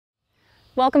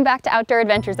Welcome back to Outdoor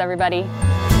Adventures, everybody.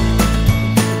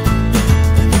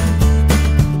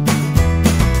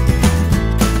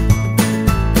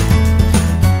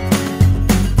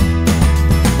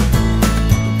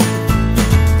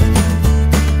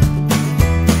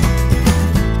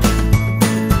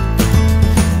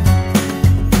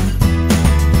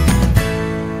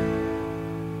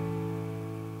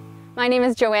 My name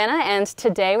is Joanna, and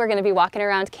today we're going to be walking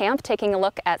around camp taking a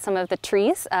look at some of the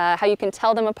trees, how you can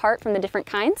tell them apart from the different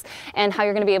kinds, and how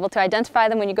you're going to be able to identify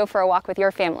them when you go for a walk with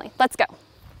your family. Let's go!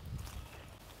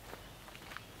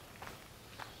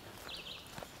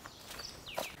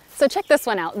 So check this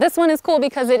one out. This one is cool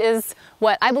because it is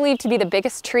what I believe to be the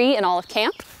biggest tree in all of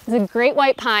camp. It's a great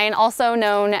white pine, also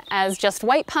known as just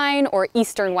white pine or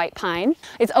eastern white pine.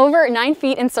 It's over 9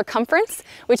 feet in circumference,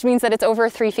 which means that it's over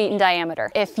 3 feet in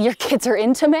diameter. If your kids are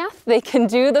into math, they can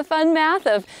do the fun math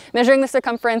of measuring the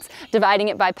circumference, dividing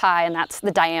it by pi, and that's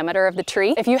the diameter of the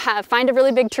tree. If you find a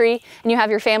really big tree and you have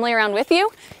your family around with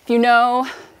you, if you know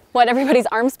what everybody's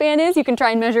arm span is, you can try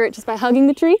and measure it just by hugging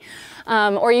the tree,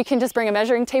 or you can just bring a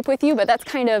measuring tape with you, but that's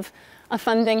kind of a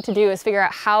fun thing to do, is figure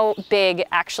out how big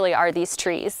actually are these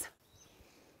trees.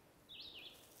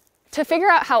 To figure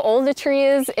out how old a tree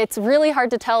is, it's really hard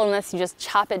to tell unless you just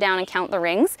chop it down and count the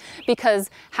rings, because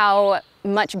how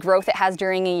much growth it has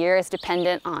during a year is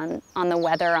dependent on the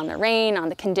weather, on the rain, on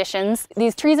the conditions.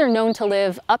 These trees are known to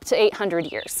live up to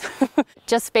 800 years.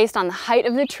 Just based on the height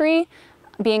of the tree,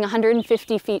 being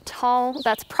 150 feet tall,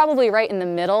 that's probably right in the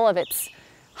middle of its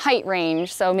height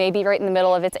range, so maybe right in the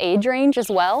middle of its age range as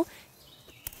well.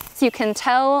 So you can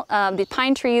tell the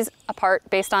pine trees apart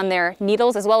based on their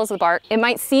needles as well as the bark. It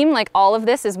might seem like all of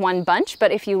this is one bunch,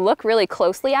 but if you look really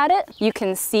closely at it, you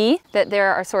can see that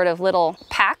there are sort of little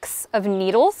packs of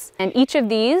needles, and each of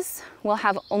these will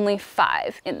have only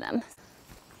 5 in them.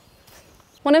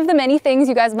 One of the many things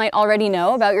you guys might already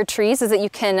know about your trees is that you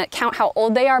can count how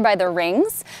old they are by the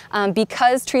rings.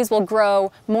 Because trees will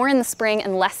grow more in the spring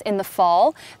and less in the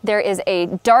fall, there is a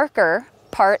darker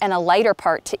part and a lighter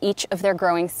part to each of their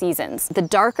growing seasons. The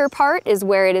darker part is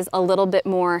where it is a little bit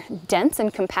more dense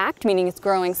and compact, meaning it's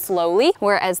growing slowly,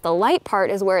 whereas the light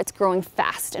part is where it's growing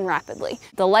fast and rapidly.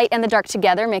 The light and the dark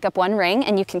together make up one ring,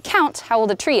 and you can count how old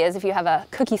a tree is if you have a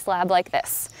cookie slab like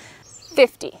this.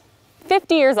 50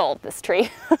 years old, this tree.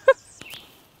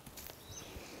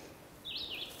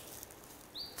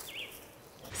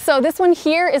 So this one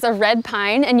here is a red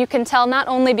pine, and you can tell not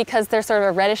only because there's sort of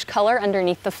a reddish color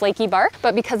underneath the flaky bark,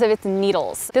 but because of its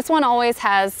needles. This one always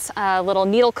has little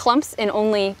needle clumps in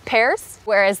only pairs,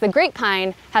 whereas the great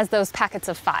pine has those packets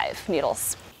of 5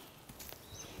 needles.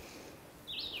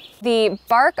 The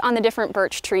bark on the different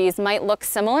birch trees might look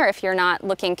similar if you're not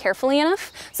looking carefully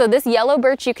enough. So this yellow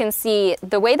birch, you can see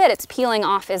the way that it's peeling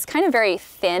off is kind of very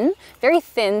thin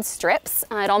strips.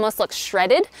 It almost looks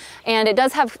shredded, and it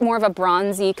does have more of a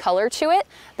bronzy color to it.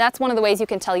 That's one of the ways you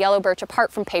can tell yellow birch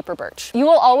apart from paper birch. You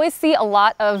will always see a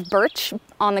lot of birch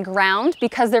on the ground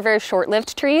because they're very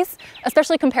short-lived trees,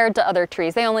 especially compared to other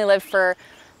trees. They only live for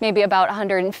maybe about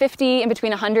 150, in between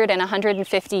 100 and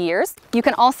 150 years. You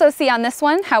can also see on this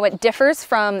one how it differs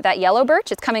from that yellow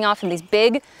birch. It's coming off in these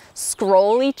big,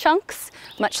 scrolly chunks,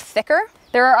 much thicker.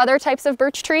 There are other types of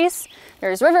birch trees.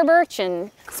 There's river birch and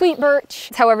sweet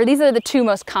birch. However, these are the 2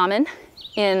 most common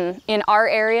in our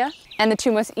area and the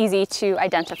 2 most easy to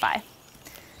identify.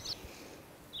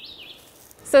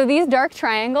 So these dark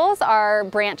triangles are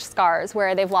branch scars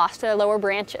where they've lost their lower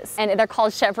branches, and they're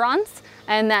called chevrons.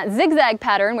 And that zigzag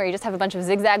pattern where you just have a bunch of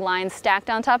zigzag lines stacked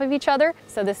on top of each other,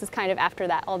 so this is kind of after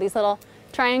that, all these little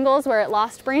triangles where it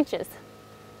lost branches.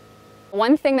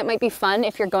 One thing that might be fun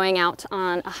if you're going out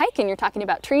on a hike and you're talking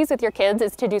about trees with your kids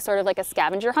is to do sort of like a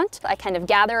scavenger hunt. I kind of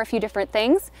gather a few different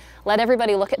things, let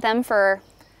everybody look at them for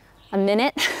a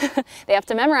minute. They have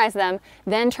to memorize them,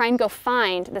 then try and go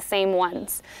find the same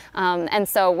ones. And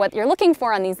so what you're looking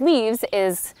for on these leaves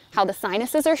is how the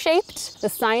sinuses are shaped. The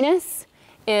sinus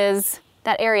is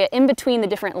that area in between the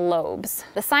different lobes.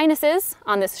 The sinuses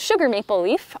on this sugar maple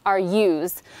leaf are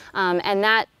U's, and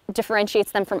that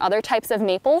differentiates them from other types of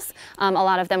maples. A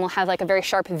lot of them will have like a very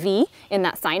sharp V in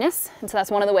that sinus, and so that's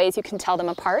one of the ways you can tell them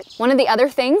apart. One of the other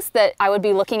things that I would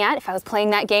be looking at if I was playing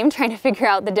that game, trying to figure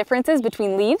out the differences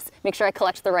between leaves, make sure I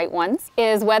collect the right ones,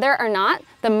 is whether or not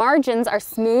the margins are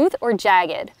smooth or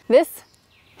jagged. This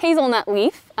hazelnut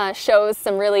leaf shows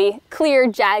some really clear,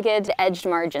 jagged, edged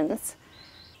margins.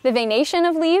 The veination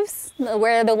of leaves,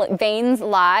 where the veins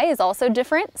lie, is also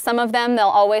different. Some of them, they'll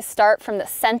always start from the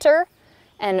center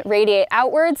and radiate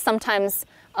outwards, sometimes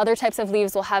Other types of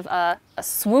leaves will have a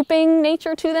swooping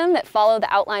nature to them that follow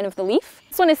the outline of the leaf.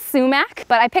 This one is sumac,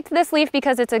 but I picked this leaf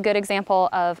because it's a good example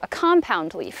of a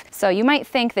compound leaf. So you might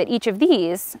think that each of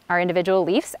these are individual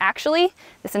leaves. Actually,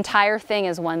 this entire thing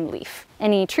is one leaf.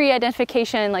 Any tree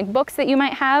identification like books that you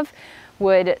might have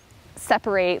would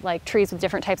separate like trees with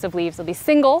different types of leaves. They'll be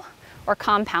single or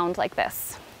compound like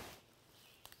this.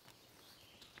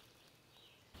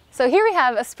 So here we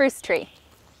have a spruce tree.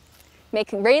 Make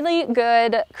really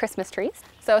good Christmas trees.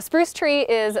 So a spruce tree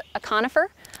is a conifer,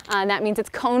 and that means it's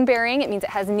cone bearing. It means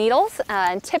it has needles,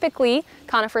 and typically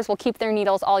conifers will keep their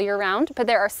needles all year round, but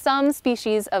there are some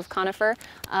species of conifer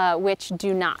which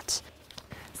do not.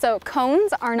 So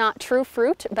cones are not true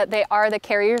fruit, but they are the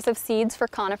carriers of seeds for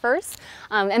conifers,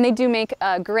 and they do make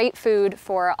great food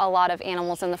for a lot of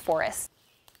animals in the forest.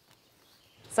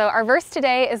 So our verse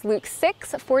today is Luke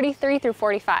 6:43 through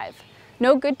 45.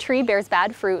 No good tree bears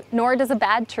bad fruit, nor does a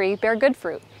bad tree bear good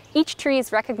fruit. Each tree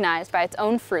is recognized by its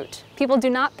own fruit. People do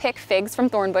not pick figs from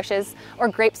thorn bushes or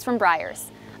grapes from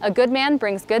briars. A good man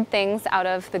brings good things out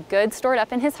of the good stored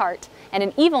up in his heart, and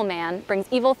an evil man brings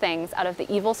evil things out of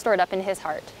the evil stored up in his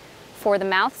heart. For the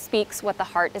mouth speaks what the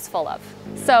heart is full of.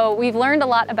 So we've learned a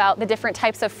lot about the different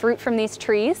types of fruit from these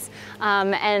trees,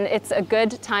 and it's a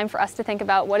good time for us to think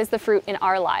about what is the fruit in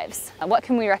our lives. What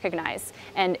can we recognize?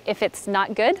 And if it's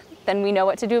not good, then we know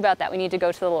what to do about that. We need to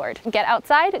go to the Lord. Get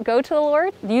outside, go to the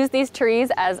Lord, use these trees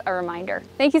as a reminder.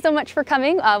 Thank you so much for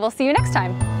coming. We'll see you next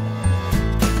time.